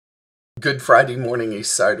Good Friday morning,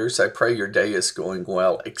 Eastsiders. I pray your day is going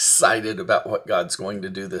well. Excited about what God's going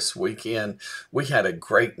to do this weekend. We had a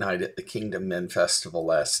great night at the Kingdom Men Festival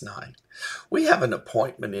last night. We have an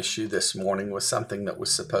appointment issue this morning with something that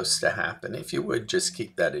was supposed to happen. If you would, just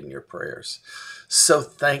keep that in your prayers. So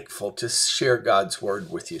thankful to share God's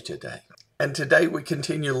word with you today. And today we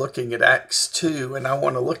continue looking at Acts 2, and I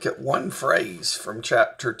want to look at one phrase from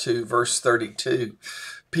chapter 2, verse 32.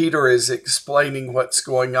 Peter is explaining what's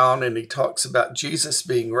going on, and he talks about Jesus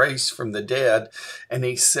being raised from the dead, and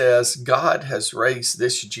he says, God has raised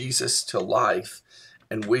this Jesus to life,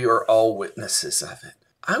 and we are all witnesses of it.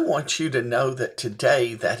 I want you to know that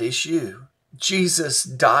today that is you. Jesus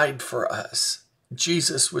died for us.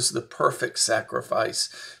 Jesus was the perfect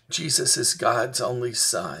sacrifice. Jesus is God's only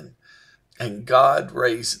Son. And God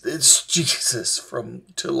raised this Jesus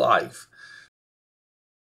to life.